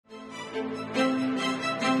You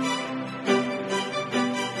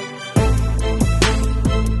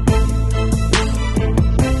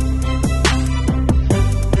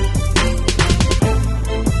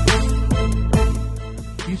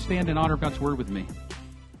stand in honor of God's word with me.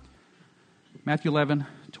 Matthew 11,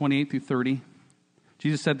 28 through 30.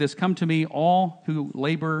 Jesus said this, "Come to me, all who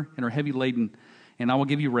labor and are heavy laden, and I will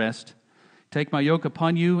give you rest. Take my yoke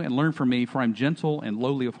upon you and learn from me, for I am gentle and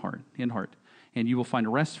lowly of heart, and you will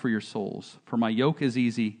find rest for your souls. For my yoke is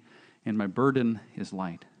easy and my burden is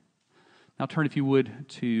light." Now turn, if you would,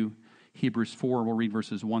 to Hebrews 4. We'll read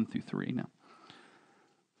verses 1 through 3 now.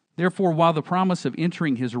 "Therefore, while the promise of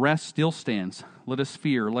entering his rest still stands, let us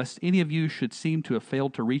fear, lest any of you should seem to have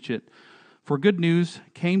failed to reach it. For good news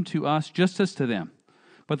came to us just as to them.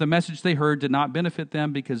 But the message they heard did not benefit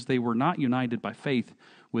them because they were not united by faith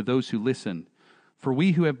with those who listen. For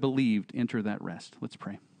we who have believed enter that rest." Let's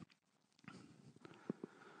pray.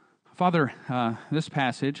 Father, this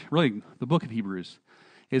passage, really the book of Hebrews,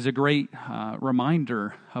 is a great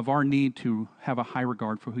reminder of our need to have a high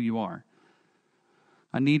regard for who you are.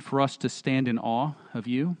 A need for us to stand in awe of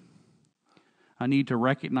you. A need to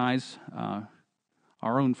recognize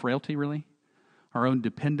our own frailty, really, our own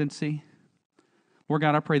dependency. Lord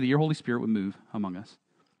God, I pray that your Holy Spirit would move among us,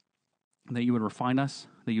 that you would refine us,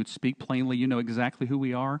 that you would speak plainly. You know exactly who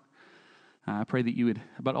we are. I pray that you would,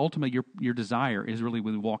 but ultimately your desire is really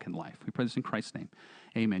we walk in life. We pray this in Christ's name.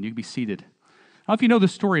 Amen. You can be seated. I don't know if you know the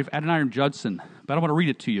story of Adoniram Judson, but I want to read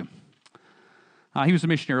it to you. He was a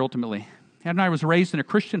missionary ultimately. Adoniram was raised in a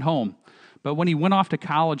Christian home, but when he went off to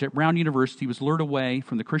college at Brown University, he was lured away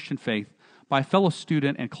from the Christian faith by a fellow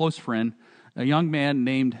student and close friend, a young man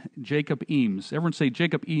named Jacob Eames. Everyone say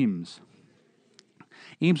Jacob Eames.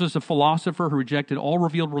 Eames was a philosopher who rejected all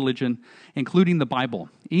revealed religion, including the Bible.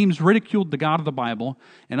 Eames ridiculed the God of the Bible,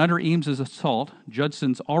 and under Eames' assault,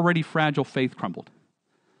 Judson's already fragile faith crumbled.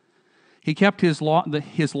 He kept his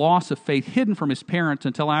loss of faith hidden from his parents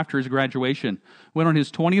until after his graduation, when on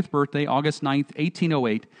his 20th birthday, August 9th,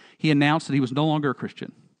 1808, he announced that he was no longer a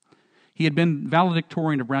Christian. He had been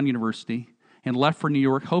valedictorian of Brown University and left for New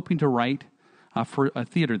York, hoping to write for a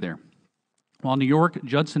theater there. While in New York,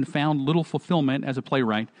 Judson found little fulfillment as a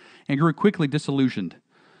playwright and grew quickly disillusioned.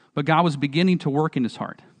 But God was beginning to work in his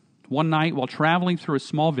heart. One night, while traveling through a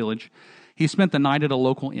small village, he spent the night at a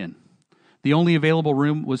local inn. The only available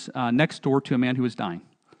room was next door to a man who was dying.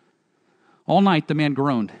 All night, the man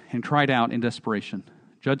groaned and cried out in desperation.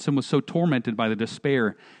 Judson was so tormented by the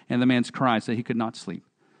despair and the man's cries that he could not sleep.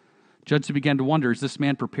 Judson began to wonder, is this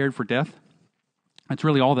man prepared for death? That's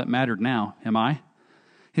really all that mattered now, am I?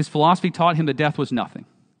 His philosophy taught him that death was nothing,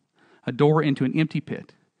 a door into an empty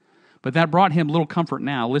pit. But that brought him little comfort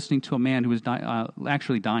now, listening to a man who was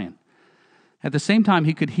actually dying. At the same time,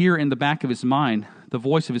 he could hear in the back of his mind the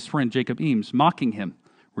voice of his friend Jacob Eames mocking him.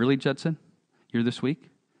 "Really, Judson? You're this weak?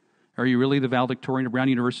 Are you really the valedictorian of Brown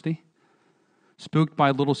University?" Spooked by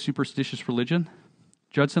a little superstitious religion,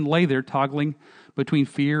 Judson lay there toggling between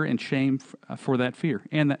fear and shame for that fear.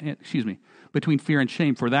 Between fear and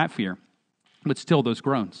shame for that fear. But still those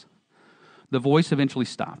groans. The voice eventually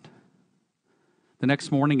stopped. The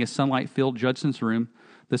next morning, as sunlight filled Judson's room,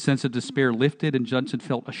 the sense of despair lifted, and Judson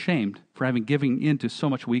felt ashamed for having given in to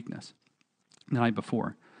so much weakness the night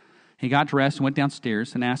before. He got dressed and went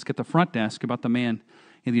downstairs and asked at the front desk about the man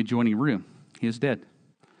in the adjoining room. "He is dead,"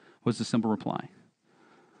 was the simple reply.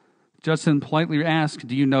 Judson politely asked,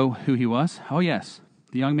 "Do you know who he was?" "Oh, yes.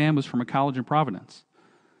 The young man was from a college in Providence.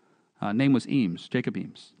 Name was Eames, Jacob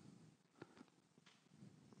Eames."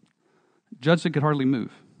 Judson could hardly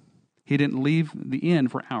move. He didn't leave the inn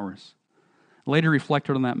for hours. Later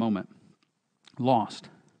reflected on that moment. Lost.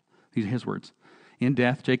 These are his words. In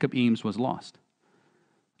death, Jacob Eames was lost.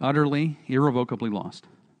 Utterly, irrevocably lost.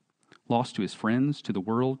 Lost to his friends, to the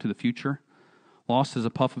world, to the future. Lost as a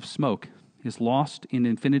puff of smoke. Is lost in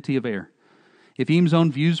infinity of air. If Eames'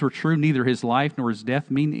 own views were true, neither his life nor his death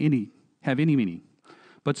have any meaning.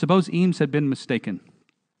 But suppose Eames had been mistaken.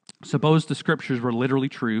 Suppose the scriptures were literally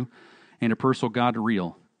true and a personal God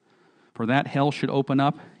real. For that hell should open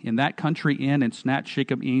up in that country inn and snatch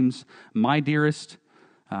Jacob Eames, my dearest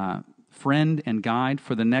friend and guide,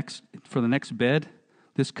 for the next bed.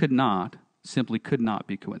 This simply could not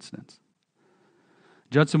be coincidence.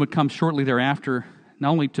 Judson would come shortly thereafter,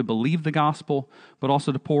 not only to believe the gospel, but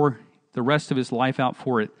also to pour the rest of his life out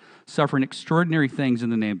for it, suffering extraordinary things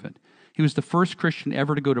in the name of it. He was the first Christian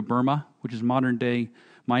ever to go to Burma, which is modern-day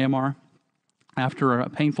Myanmar. After a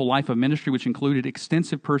painful life of ministry, which included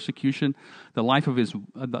extensive persecution, the loss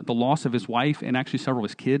of his wife, and actually several of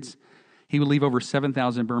his kids, he would leave over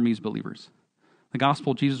 7,000 Burmese believers. The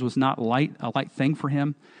gospel of Jesus was not a light thing for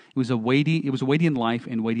him. It was weighty in life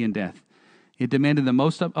and weighty in death. It demanded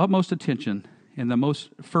the utmost attention and the most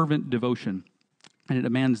fervent devotion, and it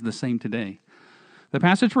demands the same today. The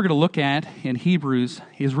passage we're going to look at in Hebrews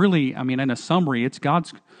is really, in a summary, it's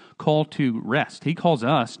God's call to rest. He calls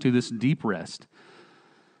us to this deep rest.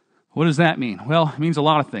 What does that mean? Well, it means a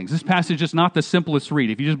lot of things. This passage is not the simplest read.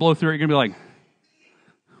 If you just blow through it, you're going to be like,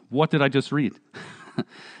 what did I just read?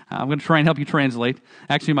 I'm going to try and help you translate.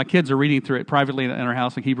 Actually, my kids are reading through it privately in our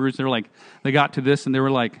house, like Hebrews. They got to this, and they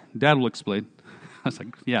were like, Dad will explain. I was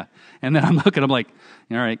like, yeah. And then I'm looking, I'm like,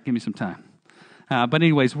 all right, give me some time. But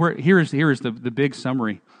anyways, here is the big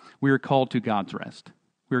summary. We are called to God's rest.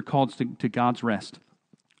 We are called to God's rest.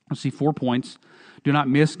 Let's see 4 points. Do not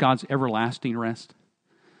miss God's everlasting rest.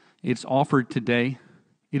 It's offered today.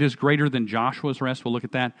 It is greater than Joshua's rest. We'll look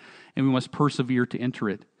at that. And we must persevere to enter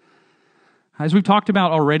it. As we've talked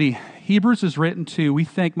about already, Hebrews is written to, we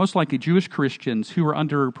think, most likely Jewish Christians who are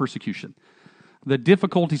under persecution. The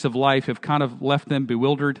difficulties of life have kind of left them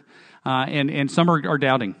bewildered, and some are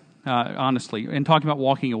doubting, honestly, and talking about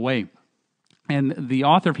walking away. And the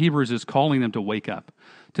author of Hebrews is calling them to wake up,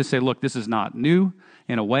 to say, look, this is not new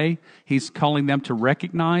in a way. He's calling them to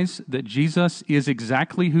recognize that Jesus is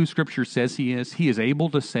exactly who Scripture says he is. He is able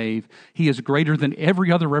to save. He is greater than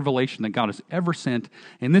every other revelation that God has ever sent.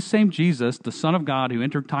 And this same Jesus, the Son of God who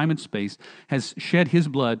entered time and space, has shed his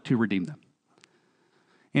blood to redeem them.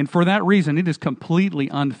 And for that reason, it is completely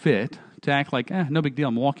unfit to act like, no big deal,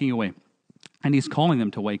 I'm walking away. And he's calling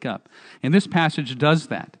them to wake up. And this passage does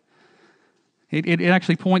that. It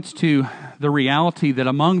actually points to the reality that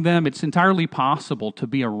among them, it's entirely possible to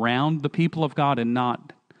be around the people of God and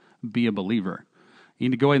not be a believer. You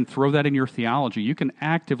need to go ahead and throw that in your theology. You can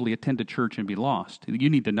actively attend a church and be lost. You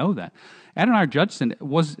need to know that. Adoniram Judson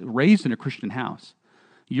was raised in a Christian house.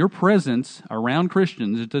 Your presence around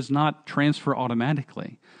Christians does not transfer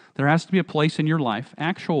automatically. There has to be a place in your life,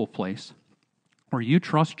 actual place, where you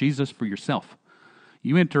trust Jesus for yourself.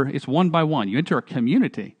 You enter, it's one by one. You enter a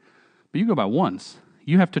community. But you go by ones.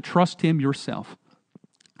 You have to trust him yourself.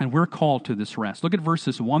 And we're called to this rest. Look at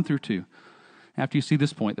verses 1 through 2. After you see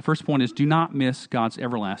this point, the first point is do not miss God's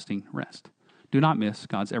everlasting rest. Do not miss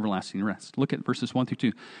God's everlasting rest. Look at verses 1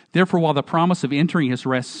 through 2. Therefore, while the promise of entering his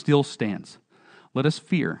rest still stands, let us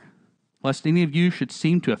fear, lest any of you should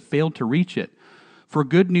seem to have failed to reach it. For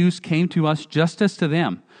good news came to us just as to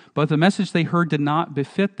them, but the message they heard did not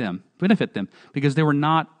benefit them, because they were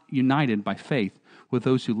not united by faith with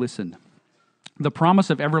those who listened. The promise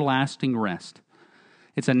of everlasting rest.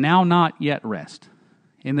 It's a now not yet rest,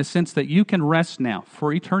 in the sense that you can rest now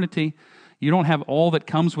for eternity. You don't have all that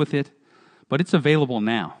comes with it, but it's available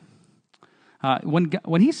now.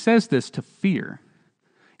 When he says this to fear,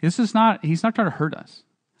 he's not trying to hurt us.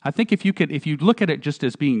 I think if you look at it just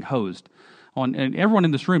as being hosed, and everyone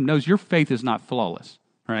in this room knows your faith is not flawless,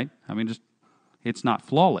 right? It's not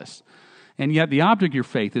flawless. And yet the object of your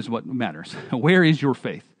faith is what matters. Where is your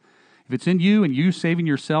faith? If it's in you and you saving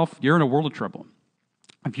yourself, you're in a world of trouble.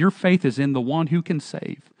 If your faith is in the one who can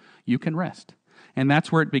save, you can rest. And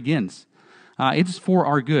that's where it begins. It's for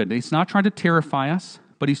our good. He's not trying to terrify us,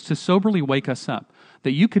 but he's to soberly wake us up.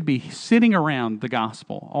 That you could be sitting around the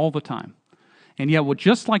gospel all the time. And yet,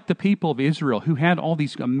 just like the people of Israel who had all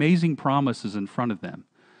these amazing promises in front of them,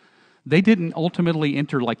 they didn't ultimately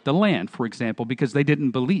enter like the land, for example, because they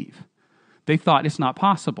didn't believe. They thought it's not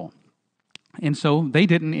possible. And so they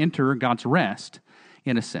didn't enter God's rest,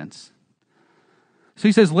 in a sense. So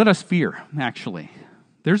he says, let us fear, actually.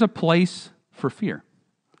 There's a place for fear.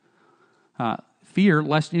 Fear,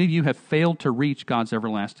 lest any of you have failed to reach God's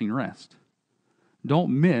everlasting rest.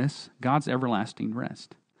 Don't miss God's everlasting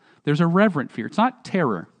rest. There's a reverent fear. It's not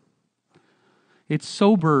terror. It's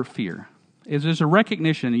sober fear. There's a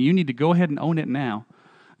recognition, and you need to go ahead and own it now,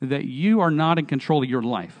 that you are not in control of your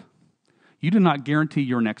life. You do not guarantee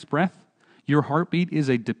your next breath. Your heartbeat is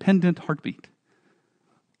a dependent heartbeat.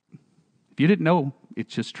 If you didn't know,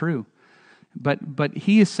 it's just true. But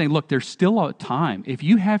he is saying, look, there's still a time. If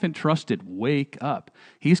you haven't trusted, wake up.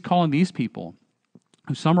 He's calling these people,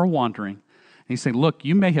 who some are wandering, and he's saying, look,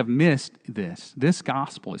 you may have missed this. This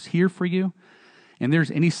gospel is here for you. And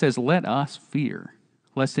he says, let us fear,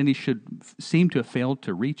 lest any should seem to have failed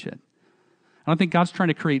to reach it. I don't think God's trying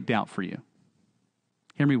to create doubt for you.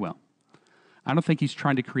 Hear me well. I don't think he's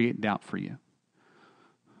trying to create doubt for you.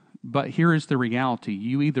 But here is the reality.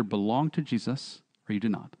 You either belong to Jesus or you do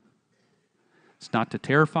not. It's not to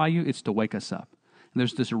terrify you, it's to wake us up. And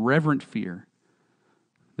there's this reverent fear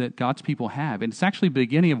that God's people have. And it's actually the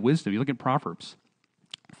beginning of wisdom. You look at Proverbs.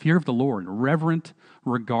 Fear of the Lord, reverent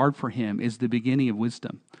regard for him is the beginning of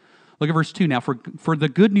wisdom. Look at verse 2 now. For the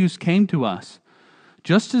good news came to us,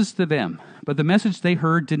 just as to them, but the message they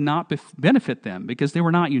heard did not benefit them, because they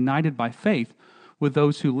were not united by faith with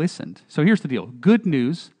those who listened. So here's the deal. Good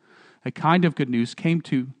news, a kind of good news, came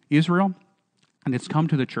to Israel, and it's come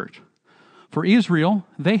to the church. For Israel,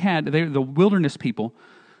 they the wilderness people,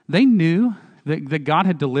 they knew that God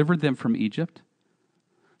had delivered them from Egypt.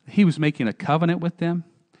 He was making a covenant with them,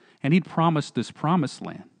 and he'd promised this promised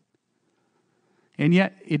land. And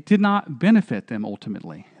yet, it did not benefit them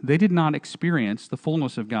ultimately. They did not experience the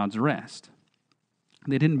fullness of God's rest.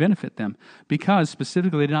 They didn't benefit them because,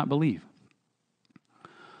 specifically, they did not believe.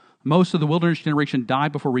 Most of the wilderness generation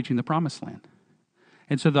died before reaching the promised land.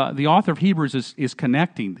 And so the author of Hebrews is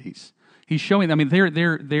connecting these. He's showing,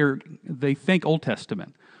 they think Old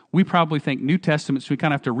Testament. We probably think New Testament, so we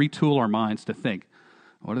kind of have to retool our minds to think,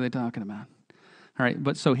 what are they talking about? All right,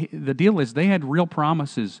 but so the deal is they had real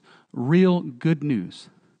promises, real good news.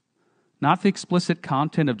 Not the explicit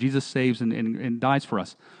content of Jesus saves and dies for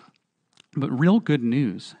us, but real good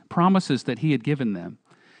news, promises that he had given them,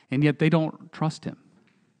 and yet they don't trust him.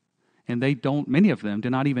 And many of them do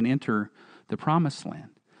not even enter the promised land.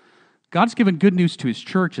 God's given good news to his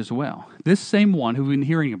church as well. This same one who we've been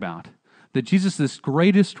hearing about, that Jesus is this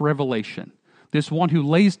greatest revelation, this one who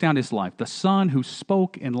lays down his life, the Son who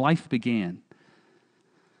spoke and life began.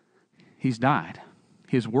 He's died.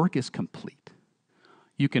 His work is complete.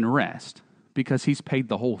 You can rest because he's paid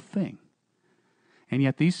the whole thing. And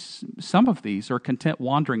yet some of these are content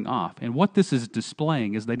wandering off. And what this is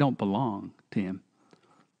displaying is they don't belong to him.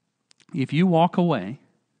 If you walk away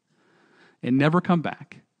and never come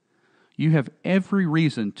back, you have every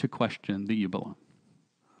reason to question that you belong.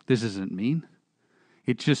 This isn't mean.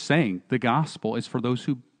 It's just saying the gospel is for those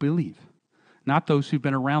who believe, not those who've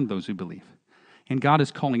been around those who believe. And God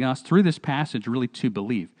is calling us through this passage really to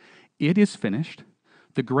believe. It is finished.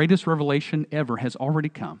 The greatest revelation ever has already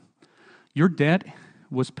come. Your debt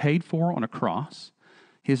was paid for on a cross.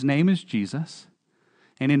 His name is Jesus.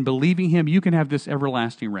 And in believing him, you can have this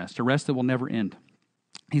everlasting rest, a rest that will never end.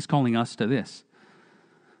 He's calling us to this.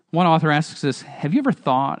 One author asks us, have you ever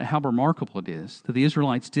thought how remarkable it is that the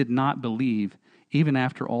Israelites did not believe even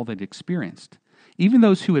after all they'd experienced? Even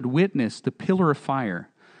those who had witnessed the pillar of fire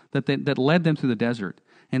that led them through the desert,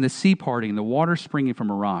 and the sea parting, the water springing from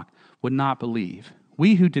a rock, would not believe.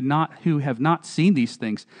 We who have not seen these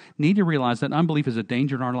things need to realize that unbelief is a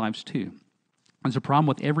danger in our lives too. It's a problem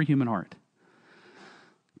with every human heart.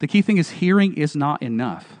 The key thing is hearing is not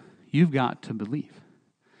enough. You've got to believe.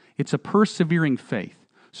 It's a persevering faith.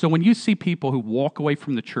 So when you see people who walk away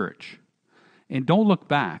from the church and don't look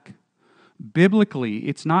back, biblically,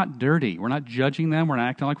 it's not dirty. We're not judging them. We're not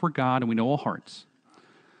acting like we're God and we know all hearts.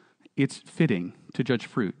 It's fitting to judge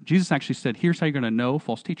fruit. Jesus actually said, here's how you're going to know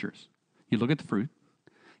false teachers. You look at the fruit.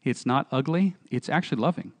 It's not ugly. It's actually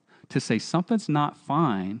loving. To say something's not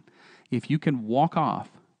fine if you can walk off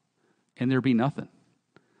and there be nothing.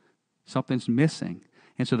 Something's missing.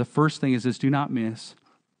 And so the first thing is do not miss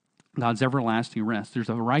God's everlasting rest. There's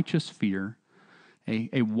a righteous fear,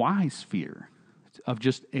 a wise fear of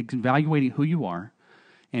just evaluating who you are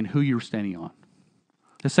and who you're standing on.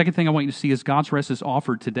 The second thing I want you to see is God's rest is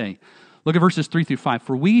offered today. Look at verses 3 through 5.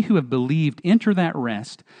 For we who have believed enter that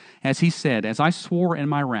rest, as he said, as I swore in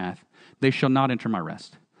my wrath, they shall not enter my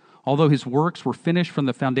rest. Although his works were finished from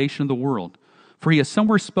the foundation of the world. For he has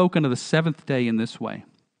somewhere spoken of the seventh day in this way.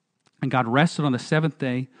 And God rested on the seventh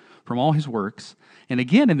day from all his works. And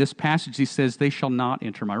again in this passage he says, they shall not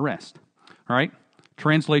enter my rest. All right?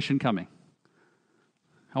 Translation coming.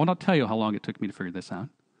 I will not tell you how long it took me to figure this out.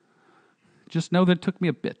 Just know that it took me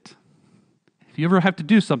a bit. If you ever have to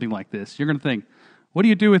do something like this, you're going to think, what do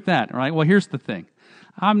you do with that? All right, well, here's the thing.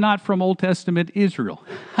 I'm not from Old Testament Israel.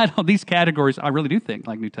 These categories, I really do think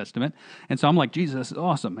like New Testament. And so I'm like, Jesus is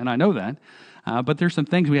awesome, and I know that. But there's some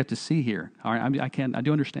things we have to see here. All right, I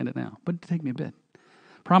do understand it now, but it take me a bit.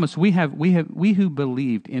 Promise, we who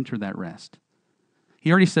believed enter that rest.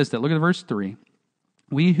 He already says that. Look at verse 3.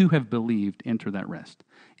 We who have believed enter that rest.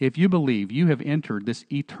 If you believe, you have entered this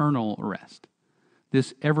eternal rest,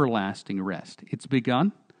 this everlasting rest. It's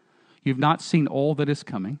begun. You've not seen all that is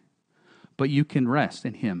coming, but you can rest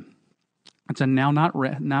in him. It's a now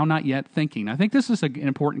not yet thinking. I think this is an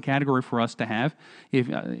important category for us to have.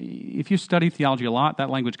 If you study theology a lot, that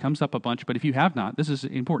language comes up a bunch, but if you have not, this is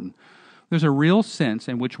important. There's a real sense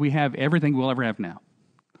in which we have everything we'll ever have now.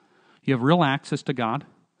 You have real access to God.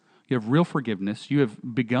 You have real forgiveness. You have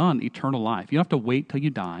begun eternal life. You don't have to wait till you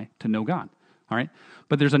die to know God. All right?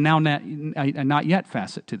 But there's a not yet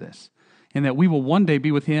facet to this. And that we will one day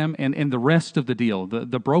be with him and the rest of the deal.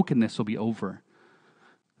 The brokenness will be over.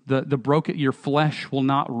 The broken, your flesh will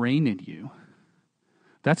not reign in you.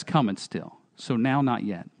 That's coming still. So now, not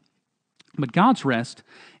yet. But God's rest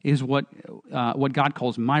is what God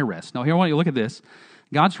calls my rest. Now, here I want you to look at this.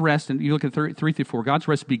 God's rest, and you look at 3 through 4, God's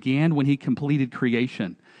rest began when he completed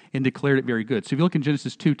creation and declared it very good. So if you look in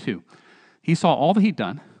Genesis 2:2, he saw all that he'd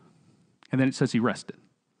done, and then it says he rested.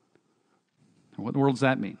 What in the world does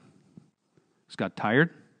that mean? Is God tired?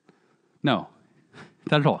 No,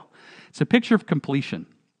 not at all. It's a picture of completion.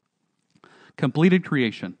 Completed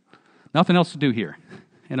creation. Nothing else to do here,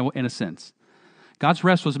 in a sense. God's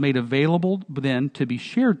rest was made available then to be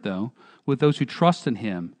shared, though, with those who trust in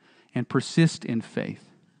him and persist in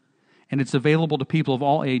faith. And it's available to people of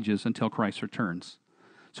all ages until Christ returns.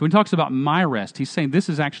 So when he talks about my rest, he's saying this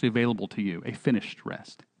is actually available to you, a finished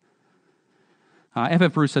rest.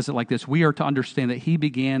 F.F. Bruce says it like this: we are to understand that he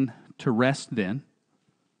began to rest then.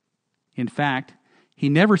 In fact,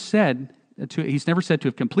 he's never said to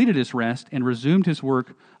have completed his rest and resumed his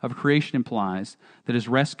work of creation implies that his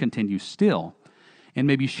rest continues still and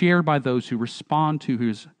may be shared by those who respond to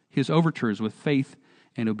his overtures with faith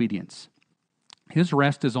and obedience. His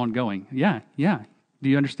rest is ongoing. Yeah. Do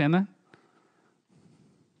you understand that?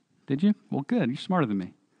 Did you? Well, good. You're smarter than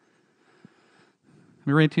me. Let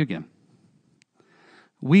me read it to you again.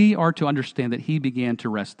 We are to understand that he began to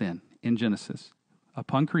rest then, in Genesis.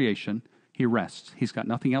 Upon creation, he rests. He's got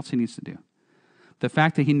nothing else he needs to do. The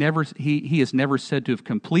fact that he is never said to have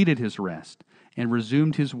completed his rest and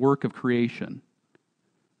resumed his work of creation,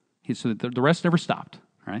 so the rest never stopped,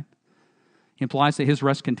 right? Implies that his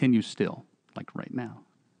rest continues still, like right now.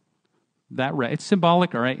 That rest, it's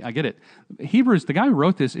symbolic, all right? I get it. Hebrews, the guy who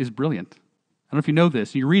wrote this is brilliant. I don't know if you know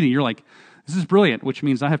this. You're reading, you're like, this is brilliant, which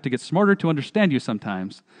means I have to get smarter to understand you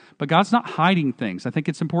sometimes. But God's not hiding things. I think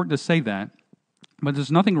it's important to say that. But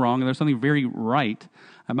there's nothing wrong, and there's something very right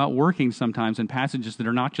about working sometimes in passages that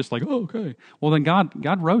are not just like, oh, okay. Well, then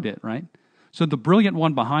God wrote it, right? So the brilliant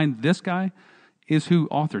one behind this guy is who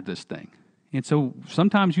authored this thing. And so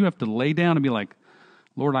sometimes you have to lay down and be like,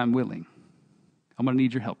 Lord, I'm willing. I'm going to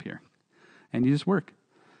need your help here. And you just work.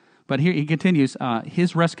 But here he continues,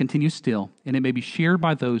 his rest continues still, and it may be shared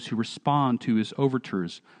by those who respond to his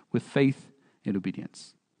overtures with faith and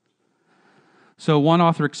obedience. So one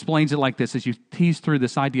author explains it like this as you tease through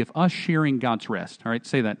this idea of us sharing God's rest. All right,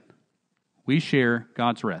 say that. We share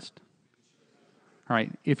God's rest. All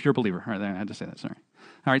right, if you're a believer. All right, I had to say that, sorry.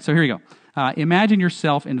 All right, so here you go. Imagine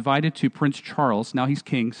yourself invited to Prince Charles. Now he's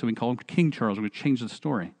king, so we can call him King Charles. We're going to change the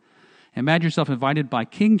story. Imagine yourself invited by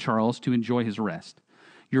King Charles to enjoy his rest.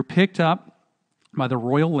 You're picked up by the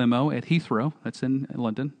royal limo at Heathrow, that's in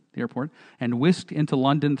London, the airport, and whisked into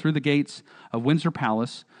London through the gates of Windsor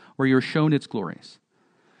Palace, where you're shown its glories.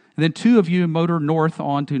 And then two of you motor north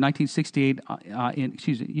on to 1968.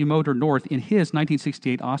 You motor north in his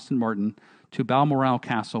 1968 Aston Martin to Balmoral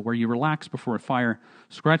Castle, where you relax before a fire,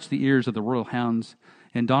 scratch the ears of the royal hounds,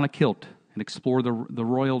 and don a kilt and explore the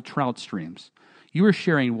royal trout streams. You are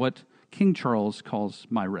sharing what King Charles calls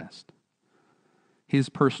my rest, his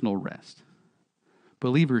personal rest.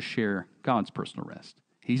 Believers share God's personal rest.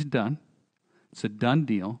 He's done. It's a done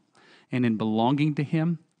deal. And in belonging to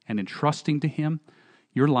him and in trusting to him,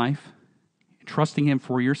 your life, trusting him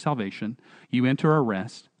for your salvation, you enter a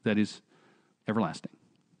rest that is everlasting.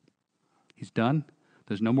 He's done.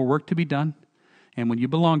 There's no more work to be done. And when you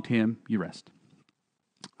belong to him, you rest.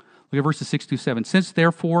 Look at verses 6 through 7. Since,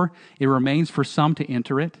 therefore, it remains for some to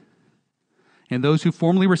enter it, and those who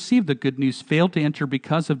formerly received the good news failed to enter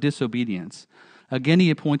because of disobedience, again he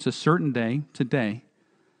appoints a certain day, today,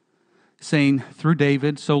 saying through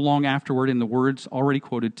David so long afterward in the words already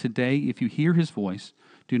quoted, today, if you hear his voice,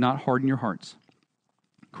 do not harden your hearts.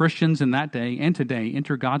 Christians in that day and today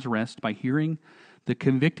enter God's rest by hearing the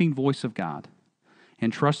convicting voice of God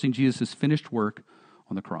and trusting Jesus' finished work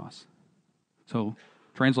on the cross. So,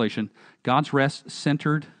 translation, God's rest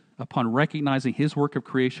centered upon recognizing his work of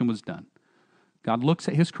creation was done. God looks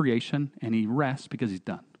at his creation and he rests because he's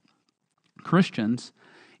done. Christians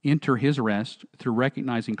enter his rest through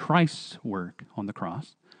recognizing Christ's work on the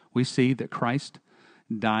cross. We see that Christ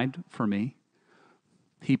died for me.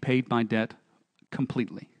 He paid my debt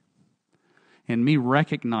completely. And me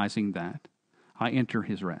recognizing that, I enter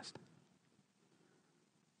his rest.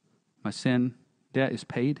 My sin debt is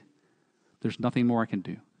paid. There's nothing more I can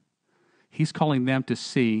do. He's calling them to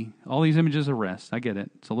see all these images of rest. I get it.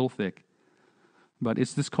 It's a little thick. But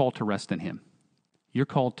it's this call to rest in him. You're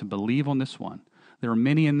called to believe on this one. There are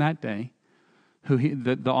many in that day who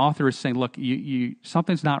the author is saying, look, you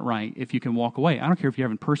something's not right if you can walk away. I don't care if you're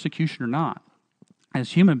having persecution or not.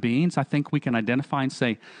 As human beings, I think we can identify and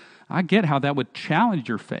say, I get how that would challenge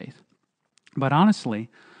your faith. But honestly,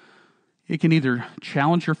 It can either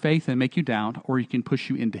challenge your faith and make you doubt, or you can push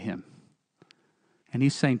you into him. And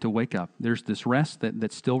he's saying to wake up. There's this rest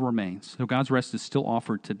that still remains. So God's rest is still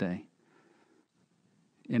offered today.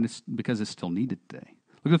 And it's because it's still needed today.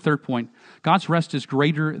 Look at the third point. God's rest is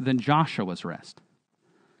greater than Joshua's rest.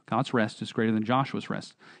 God's rest is greater than Joshua's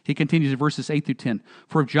rest. He continues in verses 8 through 10.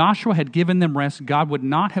 For if Joshua had given them rest, God would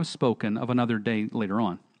not have spoken of another day later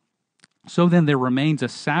on. So then there remains a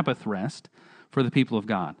Sabbath rest for the people of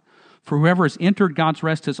God. For whoever has entered God's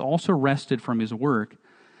rest has also rested from his work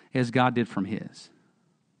as God did from his.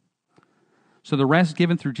 So the rest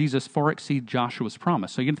given through Jesus far exceeds Joshua's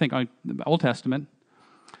promise. So you can think, the Old Testament,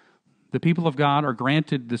 the people of God are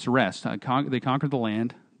granted this rest. They conquer the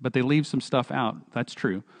land, but they leave some stuff out. That's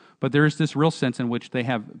true. But there is this real sense in which they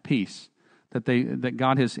have peace, that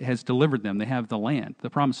God has delivered them. They have the land, the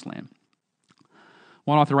promised land.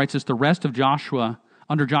 One author writes this, the rest of Joshua,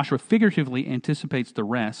 under Joshua, figuratively anticipates the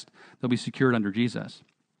rest that will be secured under Jesus.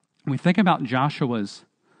 When we think about Joshua's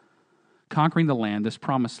conquering the land, this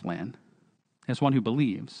promised land, as one who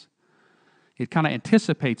believes, it kind of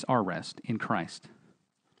anticipates our rest in Christ.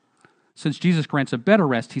 Since Jesus grants a better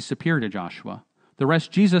rest, he's superior to Joshua. The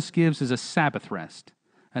rest Jesus gives is a Sabbath rest,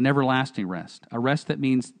 an everlasting rest, a rest that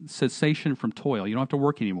means cessation from toil. You don't have to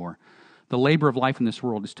work anymore. The labor of life in this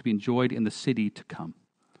world is to be enjoyed in the city to come.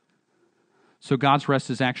 So God's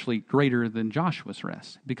rest is actually greater than Joshua's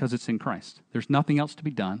rest because it's in Christ. There's nothing else to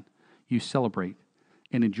be done. You celebrate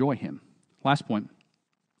and enjoy him. Last point,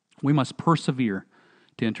 we must persevere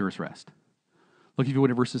to enter his rest. Look, if you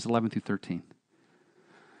would, at verses 11 through 13.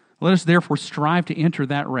 Let us therefore strive to enter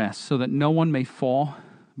that rest so that no one may fall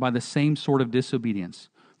by the same sort of disobedience.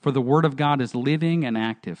 For the word of God is living and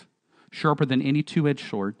active, sharper than any two-edged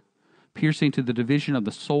sword, piercing to the division of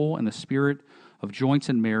the soul and the spirit, of joints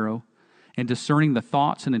and marrow, and discerning the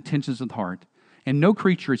thoughts and intentions of the heart. And no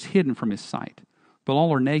creature is hidden from his sight, but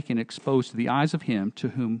all are naked and exposed to the eyes of him to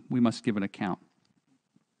whom we must give an account.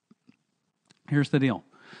 Here's the deal.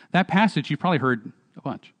 That passage you've probably heard a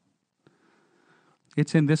bunch.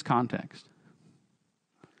 It's in this context.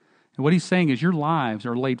 And what he's saying is your lives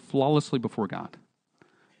are laid flawlessly before God.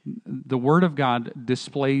 The Word of God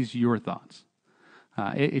displays your thoughts.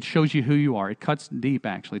 It shows you who you are. It cuts deep,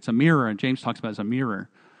 actually. It's a mirror, and James talks about it as a mirror.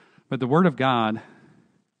 But the Word of God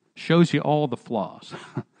shows you all the flaws.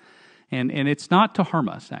 and it's not to harm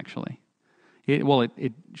us, actually.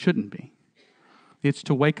 It shouldn't be. It's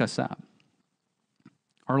to wake us up.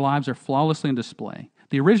 Our lives are flawlessly on display.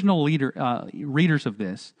 The original readers of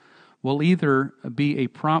this will either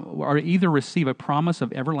receive a promise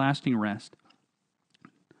of everlasting rest,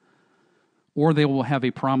 or they will have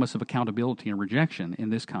a promise of accountability and rejection in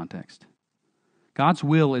this context. God's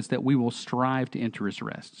will is that we will strive to enter his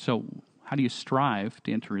rest. So how do you strive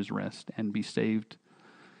to enter his rest and be saved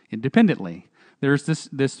independently? There's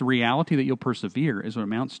this reality that you'll persevere is what it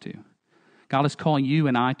amounts to. God is calling you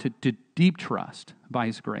and I to deep trust by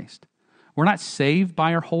his grace. We're not saved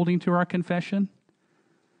by our holding to our confession.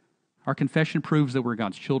 Our confession proves that we're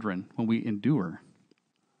God's children when we endure.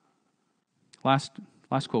 Last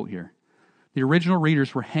quote here. The original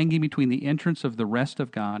readers were hanging between the entrance of the rest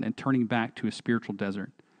of God and turning back to a spiritual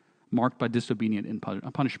desert, marked by disobedience and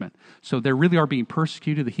punishment. So they really are being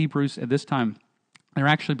persecuted. The Hebrews at this time, they're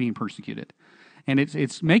actually being persecuted. And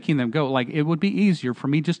it's making them go, like, it would be easier for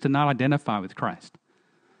me just to not identify with Christ.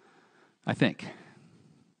 I think.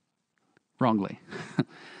 Wrongly.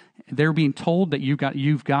 They're being told that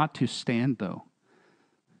you've got to stand, though.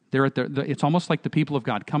 They're at it's almost like the people of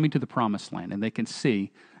God coming to the promised land, and they can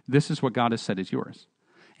see this is what God has said is yours.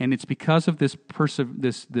 And it's because of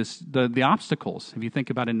the obstacles, if you think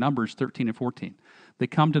about in Numbers 13 and 14. They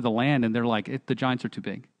come to the land, and they're like, the giants are too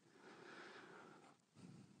big.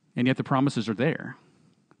 And yet the promises are there,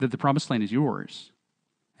 that the promised land is yours.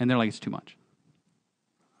 And they're like, it's too much.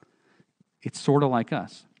 It's sort of like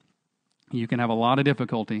us. You can have a lot of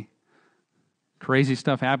difficulty. Crazy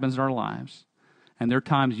stuff happens in our lives. And there are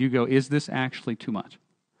times you go, is this actually too much?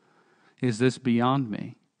 Is this beyond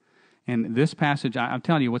me? And this passage, I'm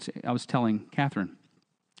telling you, I was telling Catherine,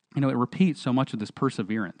 it repeats so much of this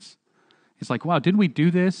perseverance. It's like, wow, didn't we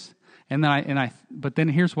do this? But then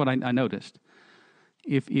here's what I noticed.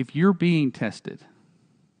 If you're being tested,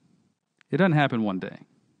 it doesn't happen one day.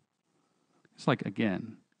 It's like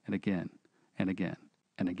again and again and again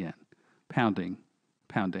and again. Pounding,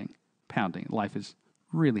 pounding, pounding. Life is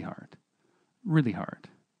really hard, really hard,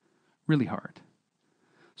 really hard.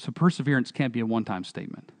 So perseverance can't be a one-time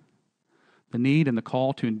statement. The need and the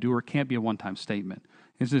call to endure can't be a one-time statement.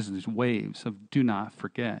 It's just these waves of do not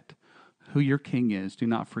forget who your king is. Do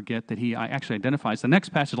not forget that he actually identifies. The next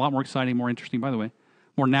passage is a lot more exciting, more interesting, by the way.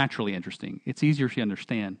 more naturally interesting. It's easier to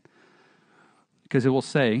understand because it will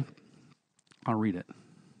say, I'll read it,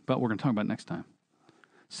 but we're going to talk about it next time.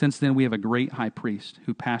 Since then we have a great high priest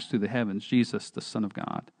who passed through the heavens, Jesus, the Son of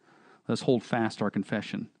God. Let us hold fast our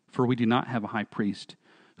confession, for we do not have a high priest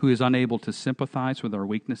who is unable to sympathize with our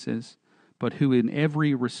weaknesses, but who in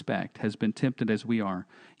every respect has been tempted as we are,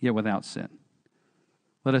 yet without sin.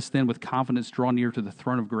 Let us then with confidence draw near to the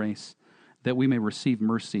throne of grace, that we may receive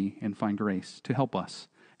mercy and find grace to help us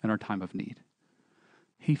in our time of need.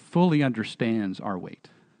 He fully understands our weight.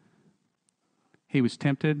 He was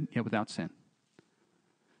tempted, yet without sin.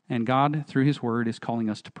 And God, through His Word, is calling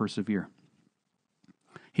us to persevere.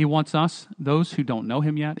 He wants us, those who don't know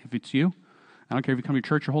Him yet, if it's you, I don't care if you come to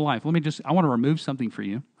church your whole life, I want to remove something for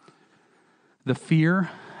you. The fear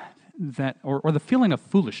that, or the feeling of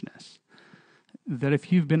foolishness, that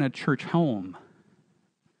if you've been at church home,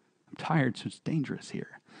 I'm tired, so it's dangerous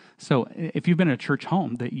here. So if you've been at a church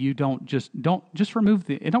home, that you don't just remove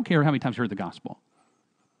I don't care how many times you heard the gospel.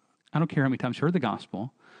 I don't care how many times you heard the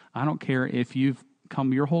gospel. I don't care if you've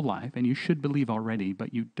come your whole life, and you should believe already,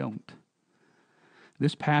 but you don't.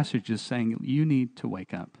 This passage is saying you need to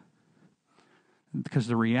wake up. Because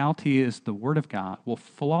the reality is the Word of God will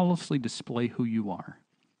flawlessly display who you are.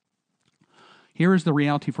 Here is the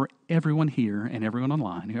reality for everyone here and everyone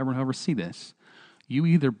online, whoever will ever see this. You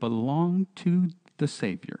either belong to the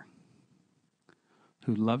Savior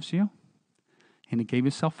who loves you and He gave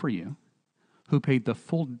Himself for you, who paid the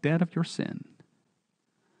full debt of your sin.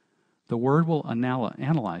 The Word will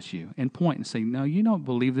analyze you and point and say, no, you don't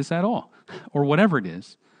believe this at all, or whatever it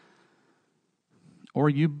is, or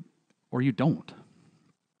you don't.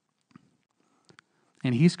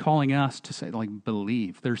 And He's calling us to say,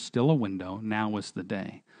 believe. There's still a window. Now is the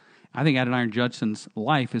day. I think Adoniram Judson's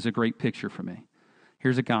life is a great picture for me.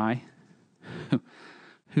 Here's a guy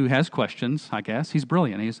who has questions, I guess. He's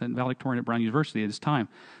brilliant. He's at valedictorian at Brown University at his time.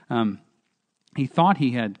 He thought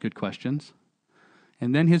he had good questions.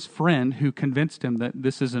 And then his friend, who convinced him that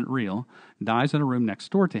this isn't real, dies in a room next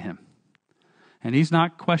door to him. And he's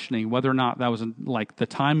not questioning whether or not that was the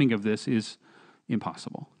timing of this is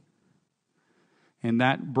impossible. And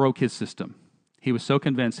that broke his system. He was so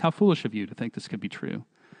convinced, how foolish of you to think this could be true.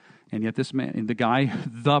 And yet this man,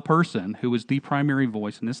 the person who was the primary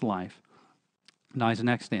voice in his life, dies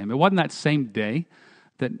next to him. It wasn't that same day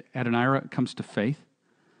that Adoniram comes to faith,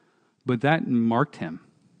 but that marked him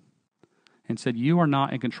and said, you are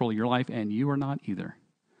not in control of your life, and you are not either.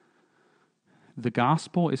 The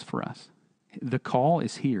gospel is for us. The call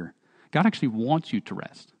is here. God actually wants you to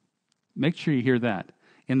rest. Make sure you hear that.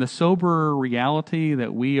 In the sober reality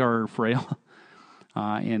that we are frail,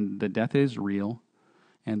 and that death is real,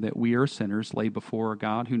 and that we are sinners laid before a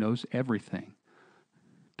God who knows everything.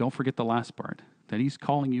 Don't forget the last part, that He's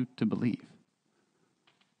calling you to believe.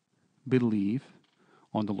 Believe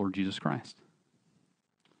on the Lord Jesus Christ.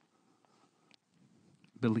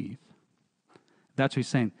 Believe. That's what He's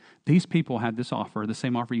saying. These people had this offer, the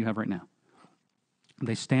same offer you have right now.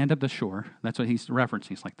 They stand at the shore. That's what He's referencing.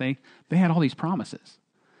 He's like, they had all these promises.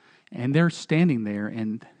 And they're standing there,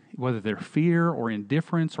 and whether their fear or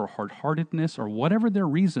indifference or hard-heartedness or whatever their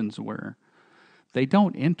reasons were, they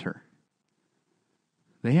don't enter.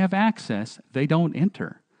 They have access. They don't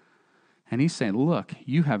enter. And He's saying, look,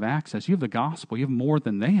 you have access. You have the gospel. You have more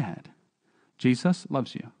than they had. Jesus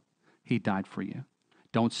loves you. He died for you.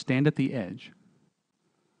 Don't stand at the edge.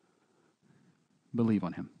 Believe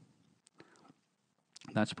on Him.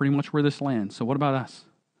 That's pretty much where this lands. So what about us?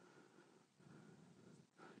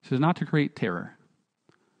 This is not to create terror.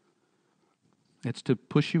 It's to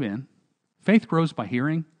push you in. Faith grows by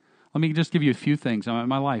hearing. Let me just give you a few things in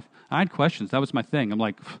my life. I had questions. That was my thing. I'm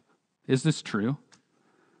like, is this true?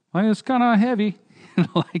 Well, it's kind of heavy.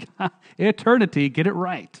 Eternity, get it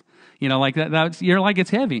right. That's, you're like, it's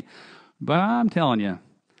heavy. But I'm telling you,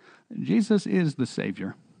 Jesus is the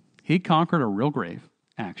Savior. He conquered a real grave,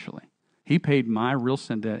 actually. He paid my real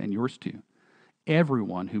sin debt and yours too.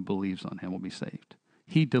 Everyone who believes on Him will be saved.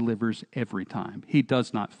 He delivers every time. He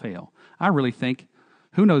does not fail. I really think,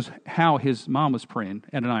 who knows how his mom was praying,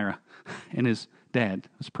 Adoniram, and his dad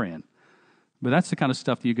was praying. But that's the kind of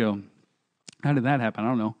stuff that you go, how did that happen? I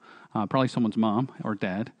don't know. Probably someone's mom or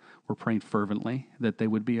dad were praying fervently that he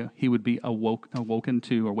would be awakened, I don't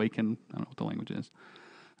know what the language is,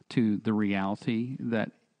 to the reality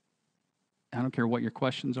that I don't care what your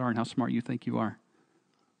questions are and how smart you think you are.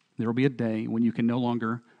 There will be a day when you can no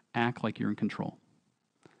longer act like you're in control.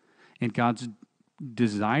 And God's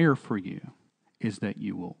desire for you is that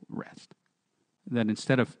you will rest. That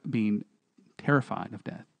instead of being terrified of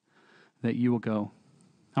death, that you will go,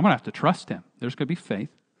 I'm going to have to trust Him. There's going to be faith.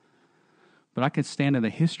 But I can stand in the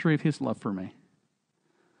history of his love for me,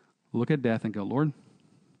 look at death and go, Lord,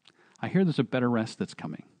 I hear there's a better rest that's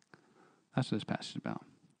coming. That's what this passage is about.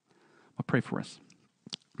 I'll pray for us.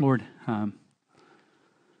 Lord,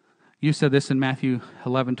 you said this in Matthew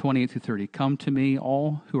 11:28-30. Come to me,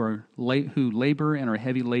 all who labor and are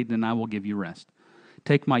heavy laden, and I will give you rest.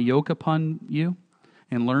 Take my yoke upon you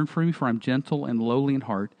and learn from me, for I'm gentle and lowly in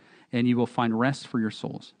heart, and you will find rest for your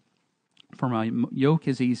souls. For my yoke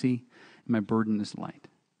is easy, and my burden is light.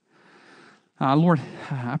 Lord,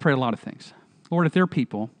 I pray a lot of things. Lord, if there are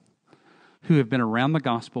people who have been around the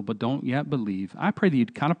gospel but don't yet believe, I pray that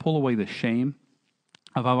you'd kind of pull away the shame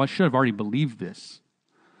of, I should have already believed this.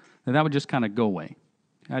 That would just kind of go away.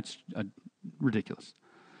 That's ridiculous.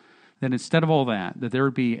 That instead of all that there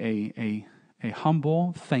would be a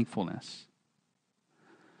humble thankfulness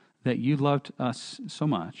that you loved us so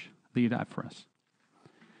much that you died for us.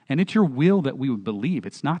 And it's your will that we would believe.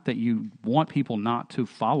 It's not that you want people not to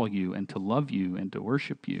follow you and to love you and to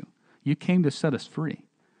worship you. You came to set us free.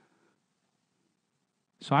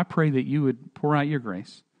 So I pray that you would pour out your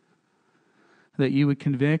grace, that you would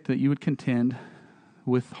convict, that you would contend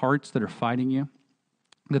with hearts that are fighting you,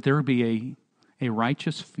 that there would be a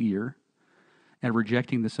righteous fear at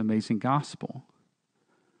rejecting this amazing gospel.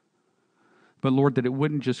 But Lord, that it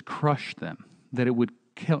wouldn't just crush them, that it would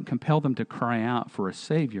compel them to cry out for a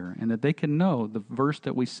Savior, and that they can know the verse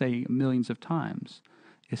that we say millions of times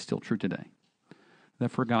is still true today. That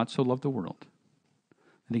for God so loved the world,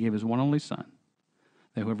 that he gave his one only Son,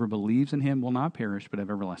 that whoever believes in him will not perish but have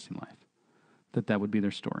everlasting life. That would be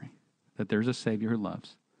their story. That there's a Savior who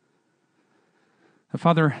loves.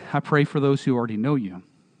 Father, I pray for those who already know you.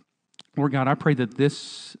 Lord God, I pray that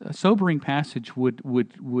this sobering passage would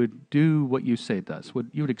do what you say it does.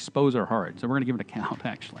 You would expose our hearts. And we're going to give an account,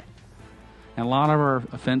 actually. And a lot of our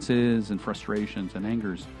offenses and frustrations and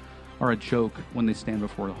angers are a joke when they stand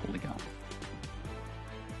before the Holy God.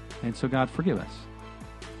 And so, God, forgive us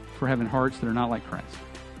for having hearts that are not like Christ.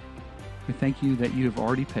 We thank you that you have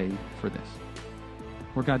already paid for this.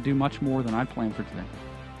 Lord God, do much more than I planned for today.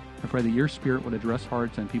 I pray that your Spirit would address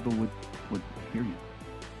hearts and people would hear you.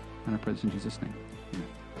 And I pray this in Jesus' name. Amen.